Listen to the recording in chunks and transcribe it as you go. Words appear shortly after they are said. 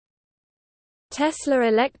Tesla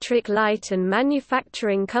Electric Light and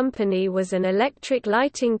Manufacturing Company was an electric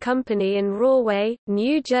lighting company in Rahway,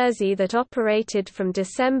 New Jersey that operated from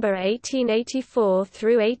December 1884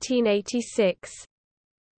 through 1886.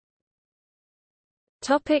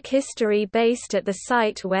 History. Based at the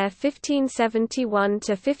site where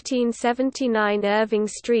 1571–1579 Irving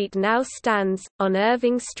Street now stands, on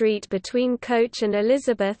Irving Street between Coach and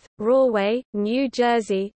Elizabeth, Rahway, New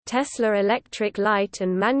Jersey, Tesla Electric Light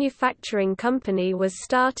and Manufacturing Company was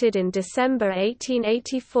started in December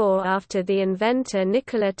 1884 after the inventor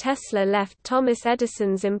Nikola Tesla left Thomas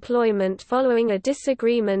Edison's employment following a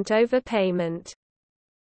disagreement over payment.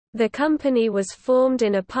 The company was formed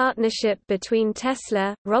in a partnership between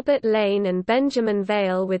Tesla, Robert Lane and Benjamin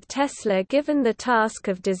Vail, with Tesla given the task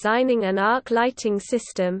of designing an arc lighting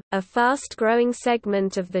system, a fast-growing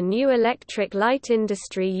segment of the new electric light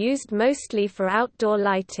industry used mostly for outdoor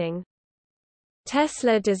lighting.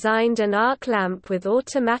 Tesla designed an arc lamp with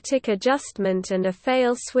automatic adjustment and a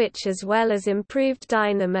fail switch as well as improved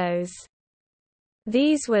dynamos.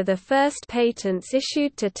 These were the first patents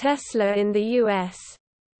issued to Tesla in the U.S.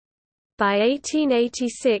 By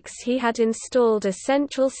 1886 he had installed a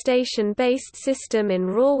central station-based system in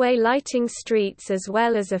Rahway lighting streets as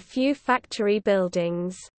well as a few factory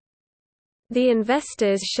buildings. The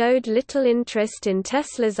investors showed little interest in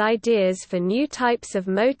Tesla's ideas for new types of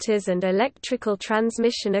motors and electrical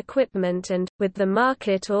transmission equipment and, with the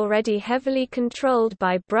market already heavily controlled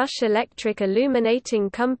by Brush Electric Illuminating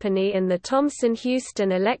Company and the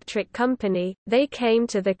Thomson-Houston Electric Company, they came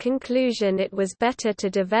to the conclusion it was better to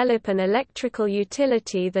develop an electrical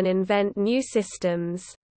utility than invent new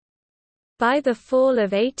systems. By the fall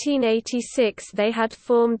of 1886 they had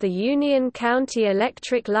formed the Union County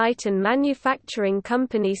Electric Light and Manufacturing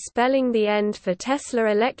Company, spelling the end for Tesla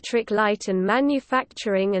Electric Light and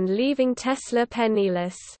Manufacturing and leaving Tesla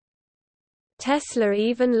penniless. Tesla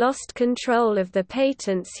even lost control of the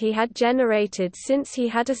patents he had generated since he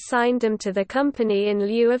had assigned them to the company in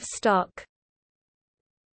lieu of stock.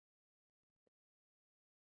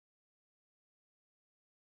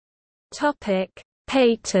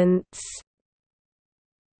 Patents.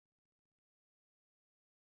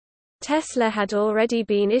 Tesla had already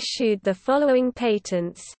been issued the following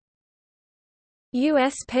patents: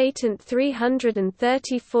 U.S. Patent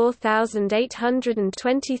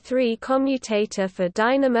 334,823 Commutator for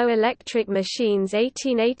dynamo electric machines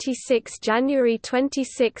 1886 January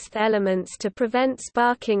 26 Elements to prevent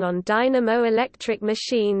sparking on dynamo electric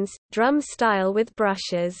machines, drum style with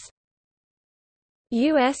brushes.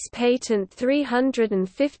 U.S. Patent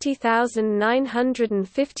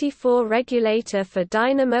 350,954 Regulator for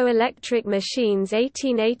dynamo electric machines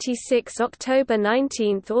 1886 October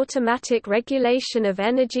 19 Automatic regulation of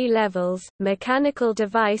energy levels, mechanical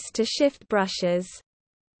device to shift brushes.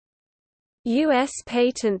 U.S.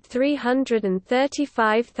 Patent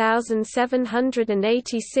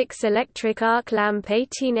 335,786 Electric Arc Lamp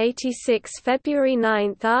 1886 February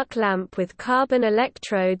 9 Arc lamp with carbon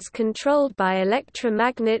electrodes controlled by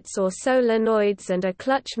electromagnets or solenoids and a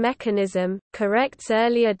clutch mechanism, corrects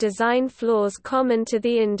earlier design flaws common to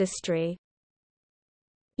the industry.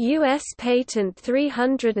 U.S. Patent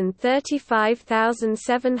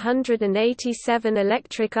 335,787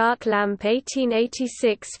 Electric Arc Lamp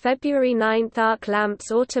 1886 February 9 Arc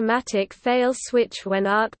lamps automatic fail switch when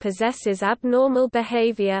arc possesses abnormal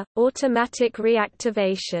behavior, automatic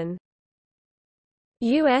reactivation.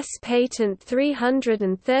 U.S. Patent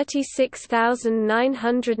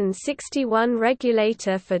 336,961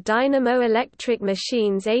 Regulator for dynamo electric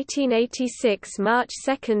machines 1886 March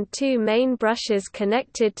 2 Two main brushes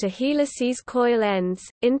connected to helices coil ends,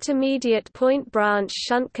 intermediate point branch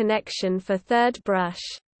shunt connection for third brush.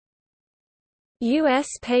 U.S.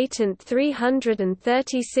 Patent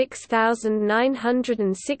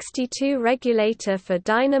 336,962 Regulator for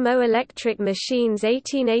dynamo electric machines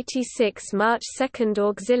 1886 March 2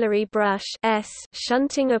 Auxiliary brush S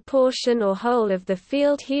shunting a portion or whole of the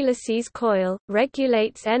field helices coil,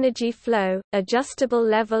 regulates energy flow, adjustable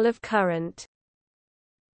level of current.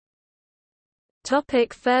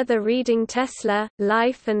 Further reading Tesla,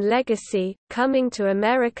 Life and Legacy, Coming to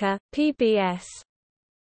America, PBS.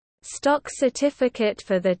 Stock certificate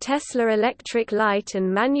for the Tesla Electric Light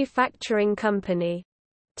and Manufacturing Company.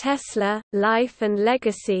 Tesla, Life and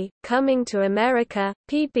Legacy, Coming to America,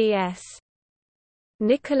 PBS.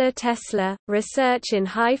 Nikola Tesla, Research in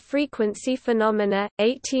High-Frequency Phenomena,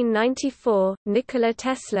 1894, Nikola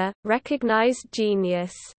Tesla, Recognized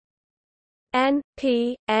Genius.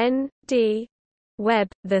 N.P. N.D. Web,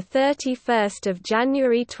 31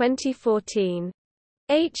 January 2014.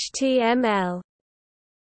 HTML